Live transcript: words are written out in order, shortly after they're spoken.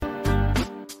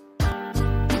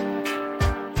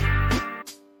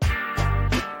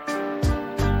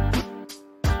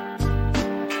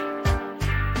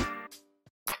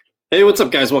Hey, what's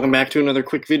up, guys? Welcome back to another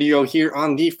quick video here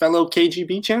on the fellow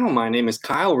KGB channel. My name is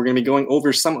Kyle. We're going to be going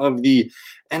over some of the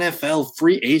NFL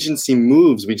free agency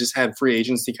moves. We just had free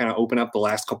agency kind of open up the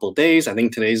last couple of days. I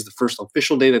think today is the first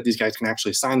official day that these guys can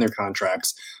actually sign their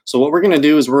contracts. So what we're going to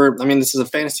do is this is a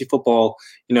fantasy football,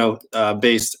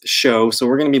 based show. So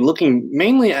we're going to be looking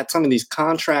mainly at some of these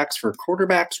contracts for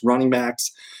quarterbacks, running backs,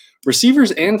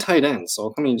 receivers, and tight ends.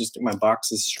 So let me just get my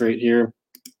boxes straight here.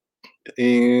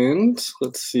 And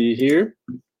let's see here.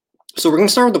 So we're going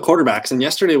to start with the quarterbacks. And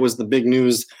yesterday was the big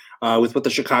news with what the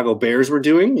Chicago Bears were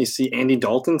doing. You see Andy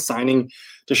Dalton signing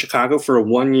to Chicago for a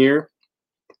 1-year,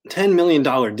 $10 million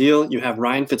deal. You have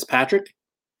Ryan Fitzpatrick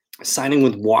signing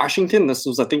with Washington. This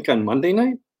was, I think, on Monday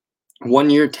night.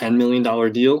 1-year, $10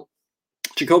 million deal.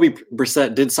 Jacoby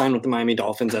Brissett did sign with the Miami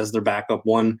Dolphins as their backup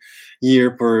 1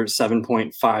 year for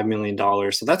 $7.5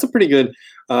 million. So that's a pretty good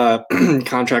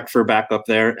contract for a backup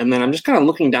there. And then I'm just kind of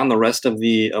looking down the rest of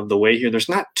the way here. There's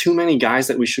not too many guys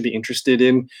that we should be interested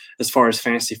in as far as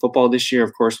fantasy football this year.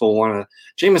 Of course, we'll want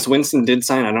to. Jameis Winston did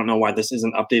sign. I don't know why this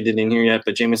isn't updated in here yet,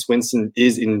 but Jameis Winston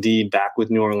is indeed back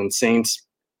with New Orleans Saints.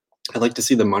 I'd like to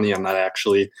see the money on that,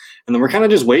 actually. And then we're kind of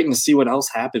just waiting to see what else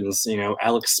happens.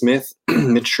 Alex Smith,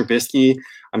 Mitch Trubisky.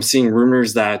 I'm seeing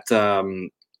rumors that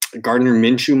Gardner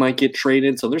Minshew might get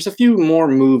traded. So there's a few more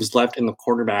moves left in the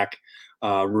quarterback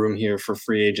room here for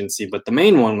free agency. But the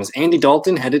main one was Andy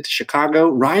Dalton headed to Chicago.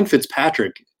 Ryan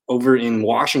Fitzpatrick over in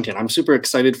Washington. I'm super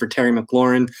excited for Terry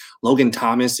McLaurin, Logan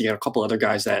Thomas. You got a couple other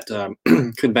guys that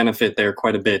could benefit there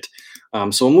quite a bit.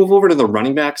 So we'll move over to the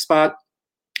running back spot.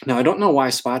 Now, I don't know why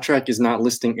Spotrac is not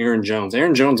listing Aaron Jones.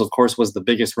 Aaron Jones, of course, was the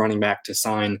biggest running back to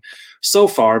sign so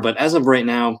far. But as of right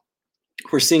now,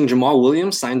 we're seeing Jamal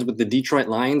Williams signs with the Detroit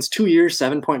Lions, 2 years,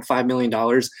 $7.5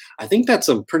 million. I think that's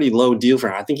a pretty low deal for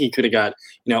him. I think he could have got,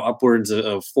 upwards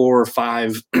of 4 or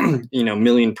 5,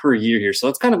 million per year here. So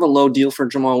it's kind of a low deal for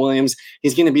Jamal Williams.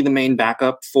 He's going to be the main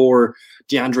backup for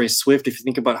DeAndre Swift. If you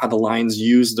think about how the Lions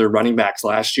used their running backs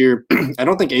last year, I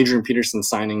don't think Adrian Peterson's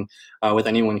signing with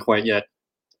anyone quite yet.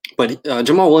 But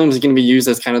Jamal Williams is going to be used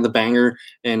as kind of the banger,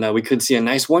 and we could see a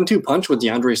nice 1-2 punch with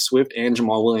DeAndre Swift and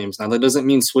Jamal Williams. Now, that doesn't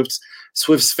mean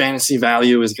Swift's fantasy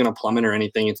value is going to plummet or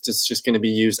anything. It's just going to be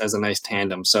used as a nice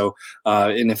tandem. So,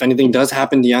 and if anything does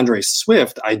happen to DeAndre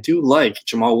Swift, I do like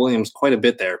Jamal Williams quite a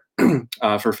bit there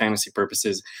for fantasy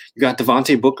purposes. You got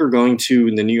Devontae Booker going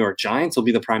to the New York Giants. He'll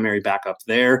be the primary backup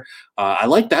there. I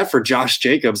like that for Josh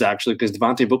Jacobs, actually, because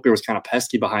Devontae Booker was kind of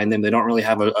pesky behind them. They don't really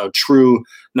have a true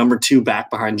number 2 back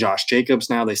behind Josh Jacobs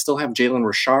now. They still have Jalen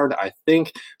Richard, I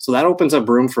think. So that opens up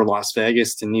room for Las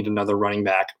Vegas to need another running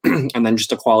back and then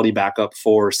just a quality backup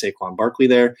for Saquon Barkley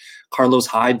there. Carlos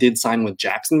Hyde did sign with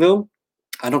Jacksonville.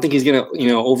 I don't think he's going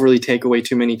to, overly take away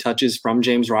too many touches from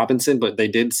James Robinson, but they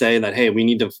did say that, hey, we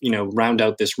need to, round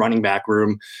out this running back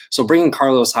room. So bringing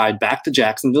Carlos Hyde back to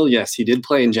Jacksonville. Yes, he did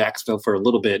play in Jacksonville for a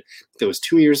little bit. That was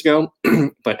 2 years ago.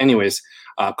 But anyways,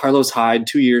 Carlos Hyde,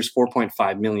 2 years,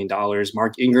 $4.5 million.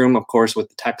 Mark Ingram, of course, with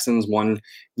the Texans, 1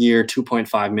 year,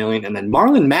 $2.5 million. And then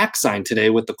Marlon Mack signed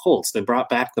today with the Colts. They brought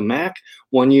back the Mack,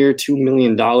 1 year, $2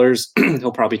 million.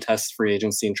 He'll probably test free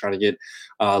agency and try to get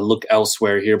look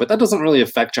elsewhere here. But that doesn't really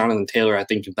affect Jonathan Taylor, I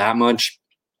think, that much.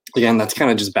 Again, that's kind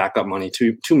of just backup money,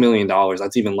 $2 million.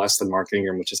 That's even less than Mark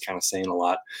Ingram, which is kind of saying a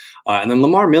lot. And then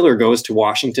Lamar Miller goes to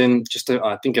Washington, just to,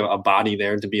 I think, a body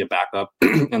there to be a backup.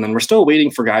 And then we're still waiting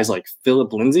for guys like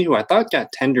Philip Lindsay, who I thought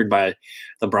got tendered by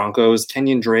the Broncos,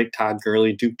 Kenyon Drake, Todd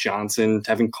Gurley, Duke Johnson,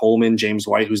 Tevin Coleman, James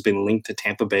White, who's been linked to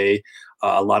Tampa Bay.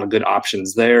 A lot of good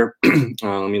options there.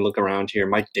 Let me look around here.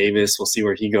 Mike Davis, we'll see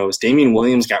where he goes. Damian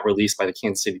Williams got released by the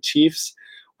Kansas City Chiefs.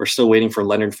 We're still waiting for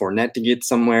Leonard Fournette to get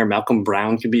somewhere. Malcolm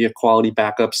Brown could be a quality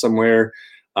backup somewhere.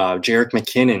 Jerick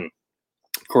McKinnon.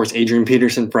 Of course, Adrian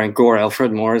Peterson, Frank Gore,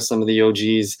 Alfred Morris, some of the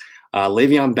OGs.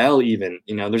 Le'Veon Bell even.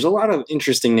 There's a lot of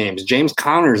interesting names. James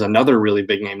Conner is another really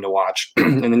big name to watch.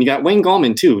 And then you got Wayne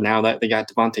Gallman, too. Now that they got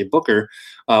Devontae Booker,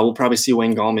 we'll probably see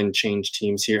Wayne Gallman change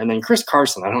teams here. And then Chris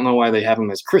Carson. I don't know why they have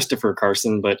him as Christopher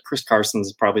Carson, but Chris Carson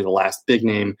is probably the last big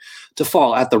name to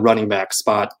fall at the running back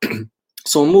spot.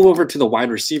 So we'll move over to the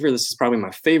wide receiver. This is probably my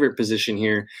favorite position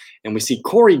here. And we see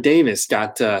Corey Davis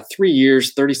got 3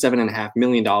 years, $37.5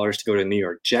 million to go to New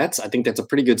York Jets. I think that's a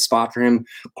pretty good spot for him.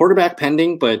 Quarterback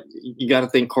pending, but you got to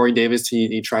think Corey Davis,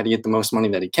 he tried to get the most money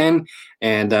that he can.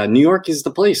 And New York is the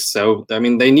place. So,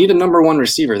 they need a number 1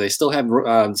 receiver. They still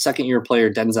have second-year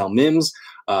player Denzel Mims.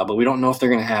 But we don't know if they're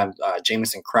going to have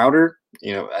Jamison Crowder.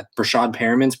 Brashad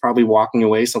Perriman's probably walking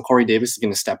away. So Corey Davis is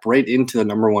going to step right into the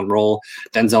number 1 role.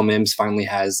 Denzel Mims finally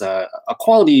has a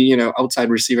quality, outside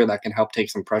receiver that can help take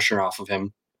some pressure off of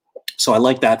him. So I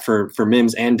like that for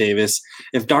Mims and Davis.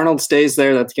 If Darnold stays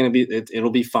there, that's going to be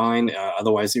it'll be fine.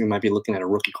 Otherwise, we might be looking at a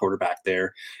rookie quarterback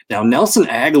there. Now Nelson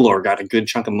Aguilar got a good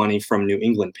chunk of money from New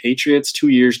England Patriots, 2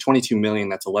 years, $22 million.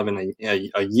 That's 11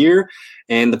 a year.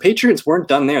 And the Patriots weren't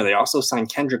done there. They also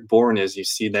signed Kendrick Bourne, as you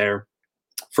see there,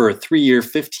 for a 3-year,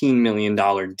 $15 million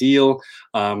deal.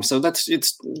 So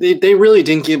they really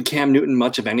didn't give Cam Newton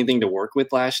much of anything to work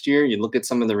with last year. You look at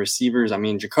some of the receivers. I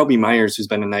mean, Jacoby Myers, who's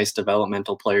been a nice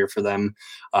developmental player for them.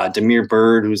 Damiere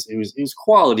Byrd, who's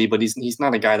quality, but he's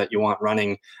not a guy that you want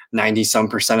running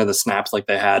 90-some% of the snaps like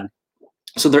they had.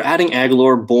 So they're adding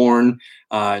Aguilar, Bourne,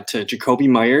 to Jacoby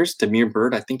Myers. Damiere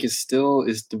Byrd, I think, is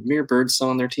Damiere Byrd still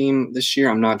on their team this year?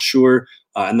 I'm not sure.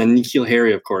 And then N'Keal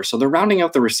Harry, of course. So they're rounding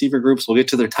out the receiver groups. We'll get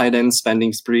to their tight end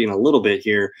spending spree in a little bit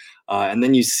here. And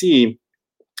then you see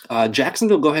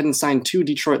Jacksonville go ahead and sign 2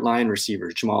 Detroit Lion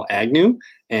receivers, Jamal Agnew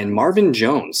and Marvin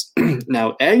Jones.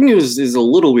 Now, Agnew is a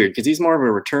little weird because he's more of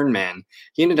a return man.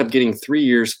 He ended up getting 3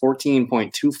 years,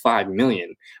 $14.25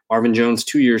 million. Marvin Jones,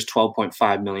 2 years,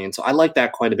 $12.5 million. So I like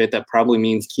that quite a bit. That probably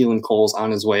means Keelan Cole's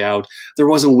on his way out. There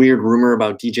was a weird rumor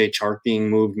about DJ Chark being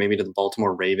moved maybe to the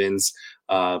Baltimore Ravens.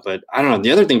 But I don't know.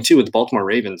 The other thing, too, with the Baltimore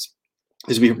Ravens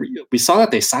is we saw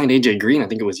that they signed AJ Green, I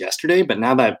think it was yesterday, but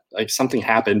now that something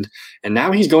happened, and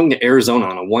now he's going to Arizona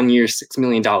on a 1-year, $6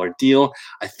 million deal.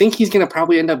 I think he's going to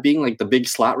probably end up being like the big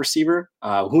slot receiver.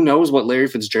 Who knows what Larry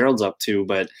Fitzgerald's up to,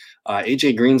 but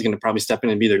AJ Green's going to probably step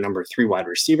in and be their number 3 wide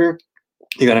receiver.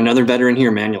 You got another veteran here,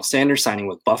 Emmanuel Sanders, signing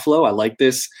with Buffalo. I like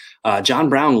this. John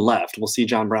Brown left. We'll see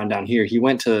John Brown down here. He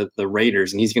went to the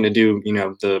Raiders, and he's going to do,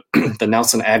 the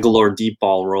Nelson Aguilar deep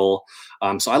ball role.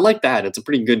 So I like that. It's a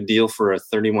pretty good deal for a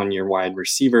 31-year wide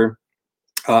receiver.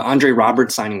 Andre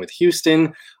Roberts signing with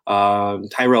Houston.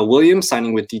 Tyrell Williams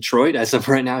signing with Detroit. As of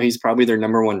right now, he's probably their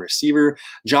number 1 receiver.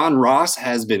 John Ross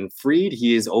has been freed.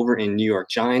 He is over in New York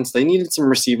Giants. They needed some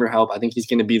receiver help. I think he's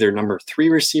going to be their number 3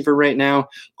 receiver right now.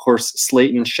 Of course,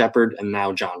 Slayton, Shepard, and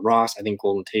now John Ross. I think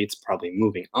Golden Tate's probably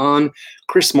moving on.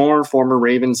 Chris Moore, former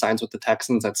Raven, signs with the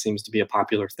Texans. That seems to be a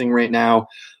popular thing right now.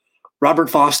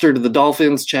 Robert Foster to the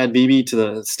Dolphins. Chad Beebe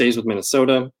stays with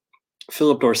Minnesota.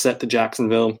 Philip Dorsett to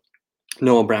Jacksonville.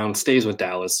 Noah Brown stays with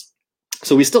Dallas.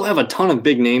 So we still have a ton of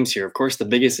big names here. Of course, the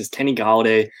biggest is Kenny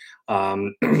Golladay.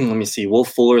 Let me see. Wolf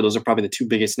Fuller. Those are probably the 2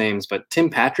 biggest names. But Tim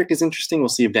Patrick is interesting. We'll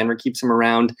see if Denver keeps him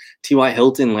around. T.Y.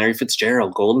 Hilton, Larry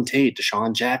Fitzgerald, Golden Tate,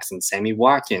 Deshaun Jackson, Sammy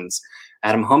Watkins,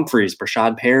 Adam Humphries,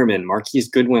 Brashad Perriman, Marquise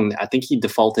Goodwin. I think he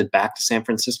defaulted back to San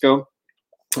Francisco.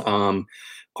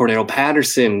 Cordero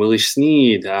Patterson, Willie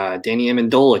Snead, Danny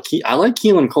Amendola. I like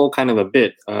Keelan Cole kind of a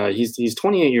bit. He's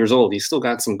 28 years old. He's still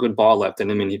got some good ball left in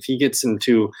him, and if he gets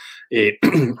into a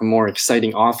more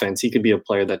exciting offense, he could be a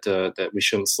player that we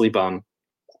shouldn't sleep on.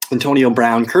 Antonio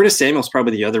Brown, Curtis Samuel's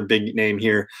probably the other big name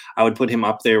here. I would put him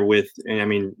up there with. I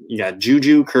mean, you got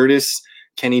Juju, Curtis,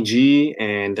 Kenny G,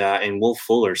 and Wolf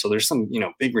Fuller. So there's some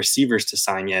big receivers to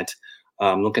sign yet.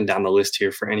 Looking down the list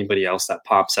here for anybody else that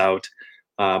pops out.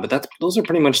 But those are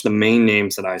pretty much the main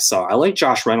names that I saw. I like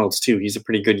Josh Reynolds too. He's a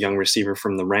pretty good young receiver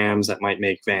from the Rams that might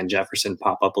make Van Jefferson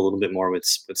pop up a little bit more with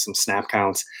some snap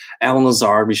counts. Allen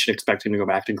Lazard, we should expect him to go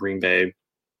back to Green Bay.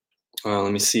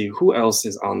 Let me see who else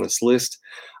is on this list.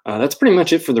 That's pretty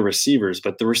much it for the receivers,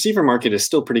 but the receiver market is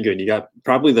still pretty good. You got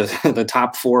probably the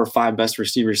top 4 or 5 best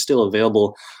receivers still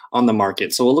available on the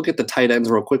market. So we'll look at the tight ends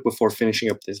real quick before finishing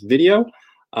up this video.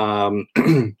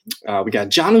 We got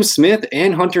Jonnu Smith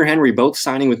and Hunter Henry both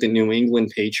signing with the New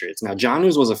England Patriots. Now,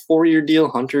 Jonnu's was a 4-year deal.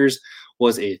 Hunter's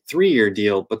was a 3-year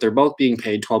deal, but they're both being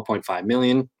paid $12.5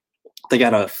 million. They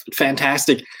got a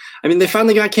fantastic. I mean, they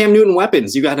finally got Cam Newton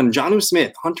weapons. You got him, Jonnu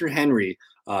Smith, Hunter Henry,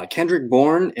 Kendrick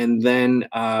Bourne, and then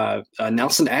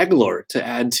Nelson Aguilar to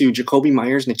add to Jacoby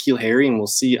Myers, N'Keal Harry, and we'll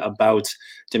see about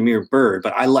Damiere Byrd.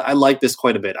 But I like this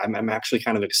quite a bit. I'm actually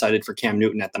kind of excited for Cam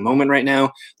Newton at the moment right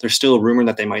now. There's still a rumor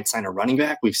that they might sign a running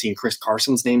back. We've seen Chris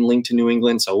Carson's name linked to New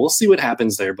England, so we'll see what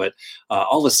happens there. But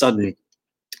all of a sudden,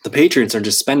 the Patriots are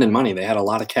just spending money. They had a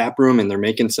lot of cap room, and they're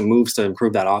making some moves to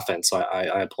improve that offense. So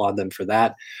I applaud them for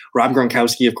that. Rob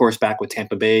Gronkowski, of course, back with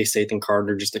Tampa Bay. Sathan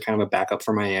Carter, just a kind of a backup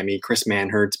for Miami. Chris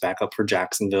Manhertz, backup for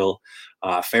Jacksonville.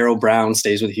 Pharaoh Brown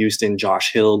stays with Houston.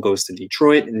 Josh Hill goes to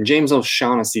Detroit. And James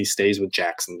O'Shaughnessy stays with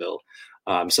Jacksonville.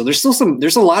 So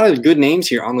there's a lot of good names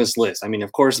here on this list. I mean,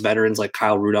 of course, veterans like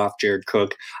Kyle Rudolph, Jared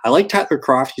Cook. I like Tyler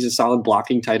Kroft. He's a solid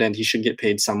blocking tight end. He should get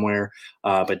paid somewhere.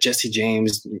 But Jesse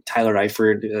James, Tyler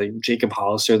Eifert, Jacob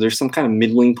Hollister, there's some kind of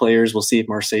middling players. We'll see if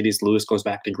Mercedes Lewis goes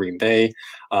back to Green Bay.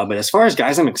 But as far as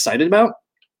guys I'm excited about,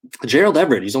 Gerald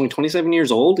Everett, he's only 27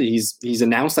 years old. He's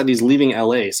announced that he's leaving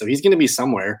LA, so he's going to be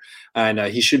somewhere, and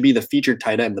he should be the featured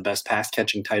tight end, the best pass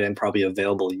catching tight end probably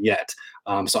available yet.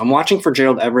 So I'm watching for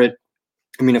Gerald Everett.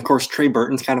 I mean, of course, Trey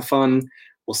Burton's kind of fun.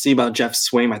 We'll see about Jeff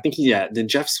Swaim. I think did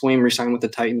Jeff Swaim resign with the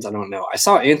Titans? I don't know. I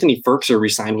saw Anthony Firkser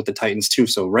resign with the Titans too.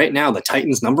 So right now, the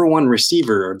Titans' #1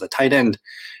 receiver or the tight end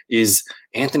is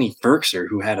Anthony Firkser,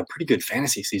 who had a pretty good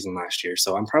fantasy season last year.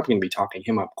 So I'm probably going to be talking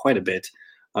him up quite a bit.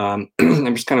 I'm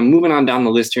just kind of moving on down the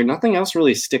list here. Nothing else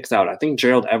really sticks out. I think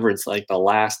Gerald Everett's like the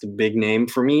last big name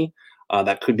for me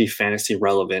that could be fantasy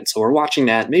relevant. So we're watching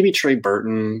that. Maybe Trey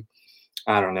Burton.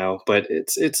 I don't know, but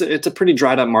it's a pretty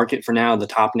dried up market for now. The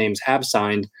top names have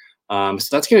signed, so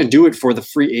that's going to do it for the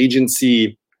free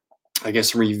agency, I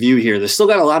guess, review here. There's still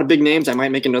got a lot of big names. I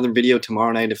might make another video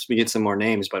tomorrow night if we get some more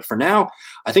names, but for now,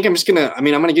 I think I'm just gonna. I'm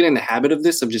gonna get in the habit of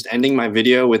this of just ending my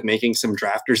video with making some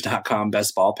Drafters.com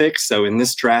best ball picks. So in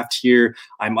this draft here,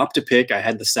 I'm up to pick. I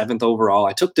had the 7th overall.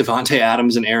 I took Davante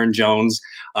Adams and Aaron Jones,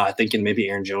 thinking maybe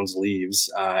Aaron Jones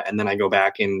leaves, and then I go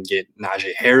back and get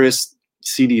Najee Harris,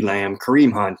 CeeDee Lamb,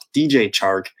 Kareem Hunt, DJ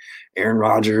Chark, Aaron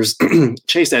Rodgers,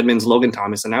 Chase Edmonds, Logan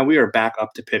Thomas, and now we are back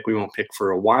up to pick. We won't pick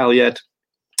for a while yet.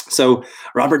 So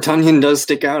Robert Tonyan does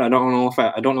stick out. I don't know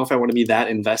if I want to be that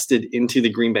invested into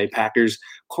the Green Bay Packers.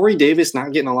 Corey Davis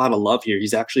not getting a lot of love here.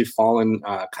 He's actually fallen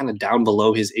kind of down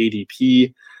below his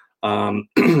ADP. Let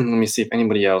me see if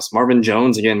anybody else. Marvin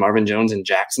Jones in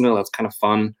Jacksonville. That's kind of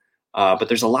fun. But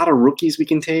there's a lot of rookies we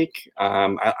can take.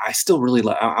 I still really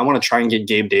I want to try and get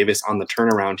Gabe Davis on the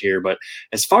turnaround here. But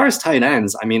as far as tight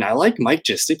ends, I mean, I like Mike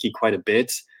Gesicki quite a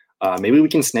bit. Maybe we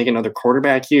can snag another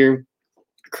quarterback here.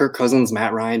 Kirk Cousins,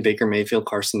 Matt Ryan, Baker Mayfield,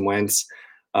 Carson Wentz.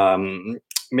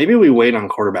 Maybe we wait on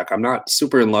quarterback. I'm not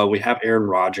super in love. We have Aaron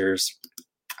Rodgers.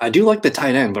 I do like the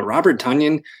tight end, but Robert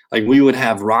Tonyan, like we would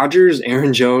have Rodgers,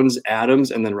 Aaron Jones,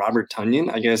 Adams, and then Robert Tonyan.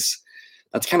 I guess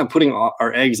that's kind of putting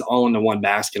our eggs all into one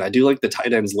basket. I do like the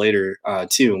tight ends later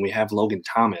too, and we have Logan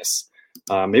Thomas.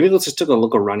 Maybe let's just take a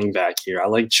look at running back here. I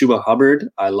like Chuba Hubbard.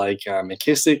 I like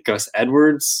McKissick, Gus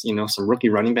Edwards, some rookie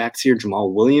running backs here,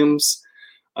 Jamal Williams.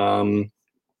 I'm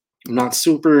not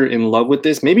super in love with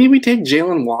this. Maybe we take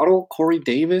Jalen Waddle, Corey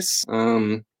Davis.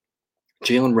 Jalen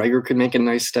Reagor could make a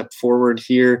nice step forward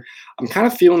here. I'm kind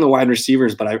of feeling the wide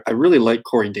receivers, but I really like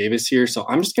Corey Davis here. So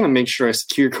I'm just going to make sure I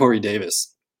secure Corey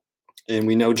Davis. And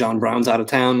we know John Brown's out of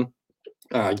town.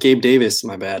 Gabe Davis,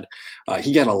 my bad.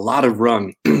 He got a lot of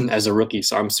run as a rookie,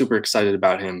 so I'm super excited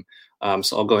about him.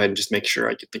 So I'll go ahead and just make sure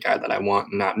I get the guy that I want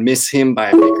and not miss him by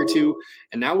a pick or two.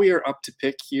 And now we are up to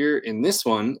pick here in this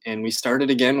one, and we started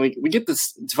again. We get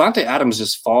this. Davante Adams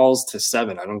just falls to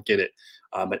 7. I don't get it.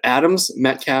 But Adams,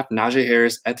 Metcalf, Najee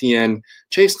Harris, Etienne,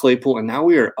 Chase Claypool, and now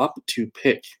we are up to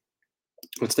pick.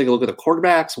 Let's take a look at the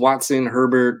quarterbacks. Watson,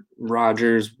 Herbert,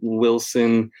 Rodgers,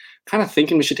 Wilson. Kind of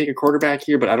thinking we should take a quarterback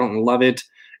here, but I don't love it.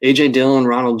 A.J. Dillon,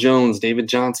 Ronald Jones, David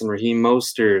Johnson, Raheem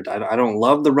Mostert. I don't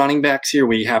love the running backs here.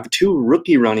 We have 2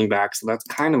 rookie running backs, so that's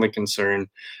kind of a concern.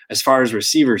 As far as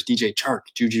receivers, DJ Chark,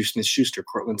 Juju Smith-Schuster,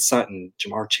 Cortland Sutton,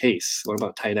 Jamar Chase. What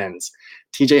about tight ends?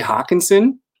 TJ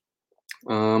Hawkinson.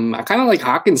 I kind of like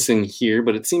Hawkinson here,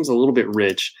 but it seems a little bit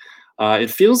rich. It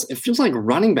feels like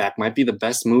running back might be the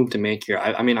best move to make here.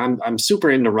 I mean, I'm super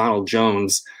into Ronald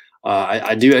Jones.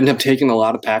 I do end up taking a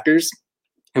lot of Packers,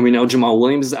 and we know Jamal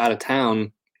Williams is out of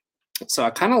town. So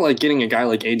I kind of like getting a guy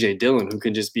like A.J. Dillon who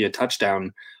could just be a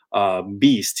touchdown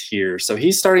beast here. So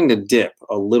he's starting to dip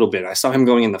a little bit. I saw him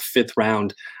going in the 5th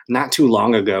round not too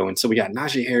long ago. And so we got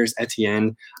Najee Harris,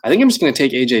 Etienne. I think I'm just going to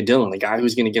take A.J. Dillon, a guy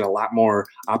who's going to get a lot more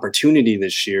opportunity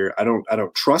this year. I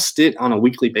don't trust it on a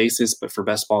weekly basis, but for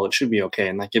best ball, it should be okay.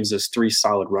 And that gives us 3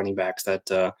 solid running backs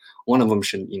that one of them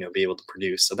should be able to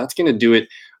produce. So that's going to do it.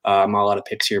 I'm all out of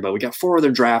picks here, but we got 4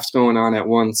 other drafts going on at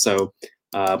once. So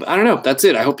but I don't know. That's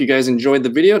it. I hope you guys enjoyed the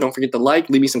video. Don't forget to like,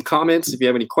 leave me some comments. If you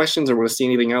have any questions or want to see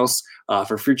anything else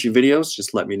for future videos,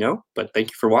 just let me know. But thank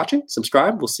you for watching.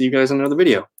 Subscribe. We'll see you guys in another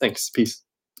video. Thanks. Peace.